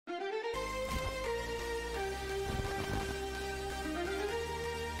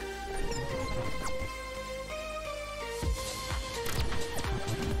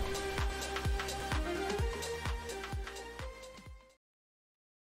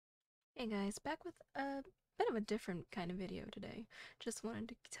Hey guys, back with a bit of a different kind of video today. Just wanted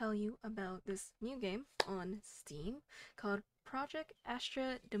to tell you about this new game on Steam called Project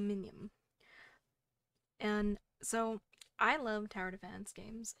Astra Dominium. And so I love tower defense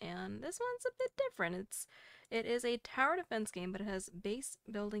games, and this one's a bit different. It is a tower defense game, but it has base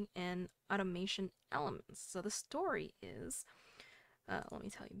building and automation elements. So the story is, let me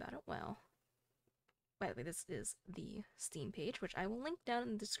tell you about it. Well, by the way, this is the Steam page, which I will link down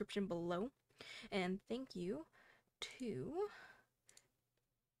in the description below. And thank you to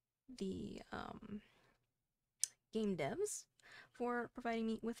the game devs for providing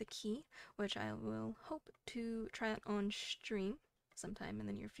me with a key, which I will hope to try out on stream sometime in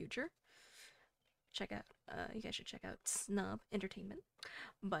the near future. You guys should check out Snub Entertainment.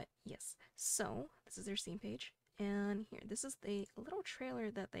 But yes, so this is their Steam page, and here, this is the little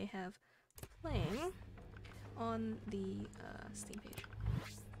trailer that they have playing on the Steam page.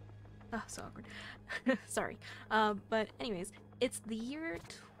 Ah, so awkward. Sorry. But anyways, it's the year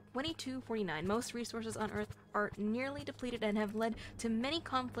 2249. Most resources on Earth are nearly depleted and have led to many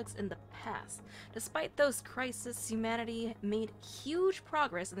conflicts in the past. Despite those crises, humanity made huge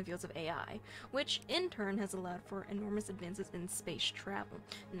progress in the fields of AI, which in turn has allowed for enormous advances in space travel.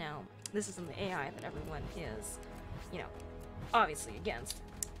 Now, this isn't the AI that everyone is, obviously against.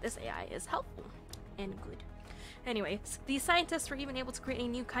 This AI is helpful and good. Anyway, these scientists were even able to create a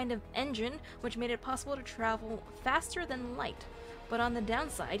new kind of engine which made it possible to travel faster than light. But on the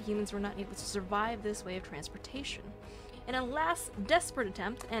downside, humans were not able to survive this way of transportation. In a last desperate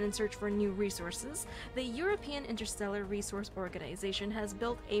attempt, and in search for new resources, the European Interstellar Resource Organization has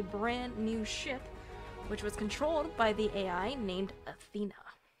built a brand new ship, which was controlled by the AI named Athena.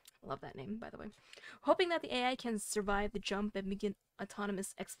 Love that name, by the way. Hoping that the AI can survive the jump and begin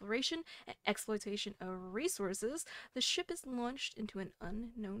autonomous exploration and exploitation of resources, the ship is launched into an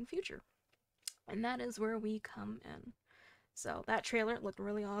unknown future. And that is where we come in. So that trailer looked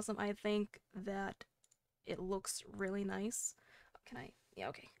really awesome. I think that it looks really nice. Yeah,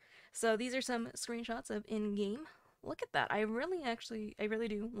 okay. So these are some screenshots of in-game. Look at that. I really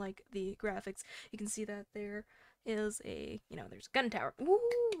do like the graphics. You can see that there is there's a gun tower. Ooh,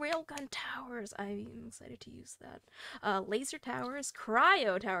 real gun towers. I'm excited to use that. Laser towers,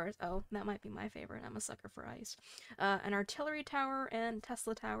 cryo towers. Oh, that might be my favorite. I'm a sucker for ice. An artillery tower and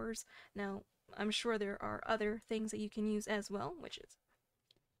Tesla towers. Now, I'm sure there are other things that you can use as well, which is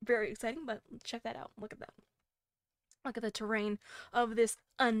very exciting, but check that out. Look at that. Look at the terrain of this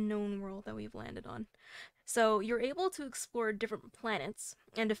unknown world that we've landed on. So you're able to explore different planets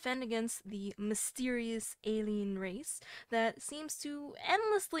and defend against the mysterious alien race that seems to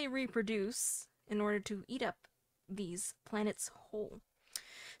endlessly reproduce in order to eat up these planets whole.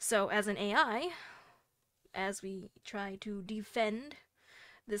 So as an AI, as we try to defend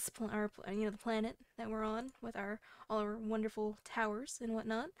this the planet that we're on with all our wonderful towers and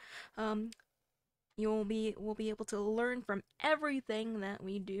whatnot, we'll be able to learn from everything that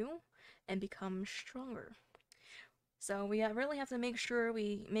we do and become stronger. So we really have to make sure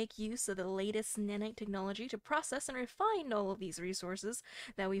we make use of the latest nanite technology to process and refine all of these resources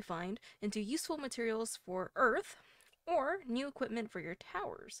that we find into useful materials for Earth or new equipment for your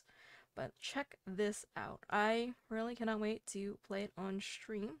towers. But check this out. I really cannot wait to play it on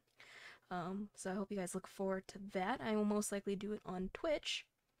stream. So I hope you guys look forward to that. I will most likely do it on Twitch.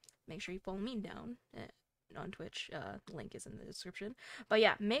 Make sure you follow me down on Twitch. The link is in the description. But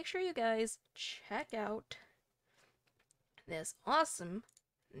yeah, make sure you guys check out this awesome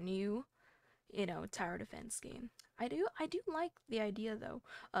new, tower defense game. I do like the idea though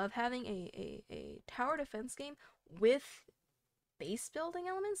of having a tower defense game with base building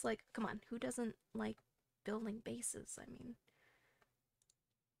elements. Like, come on, who doesn't like building bases? I mean,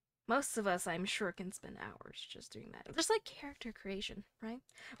 most of us, I'm sure, can spend hours just doing that. Just like character creation, right?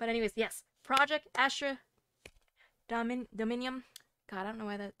 But anyways, yes, Project Astra Dominium. God, I don't know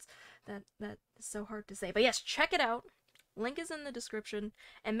why that is so hard to say. But yes, check it out. Link is in the description,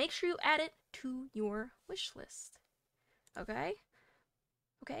 and make sure you add it to your wish list. Okay?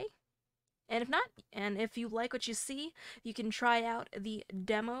 Okay? And if not, and if you like what you see, you can try out the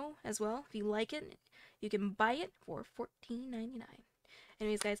demo as well. If you like it, you can buy it for $14.99.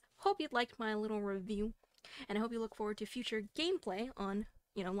 Anyways, guys, hope you liked my little review, and I hope you look forward to future gameplay on,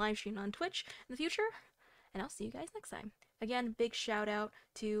 live stream on Twitch in the future, and I'll see you guys next time. Again, big shout out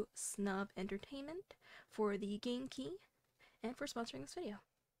to Snub Entertainment for the game key and for sponsoring this video.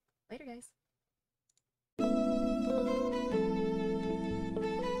 Later, guys.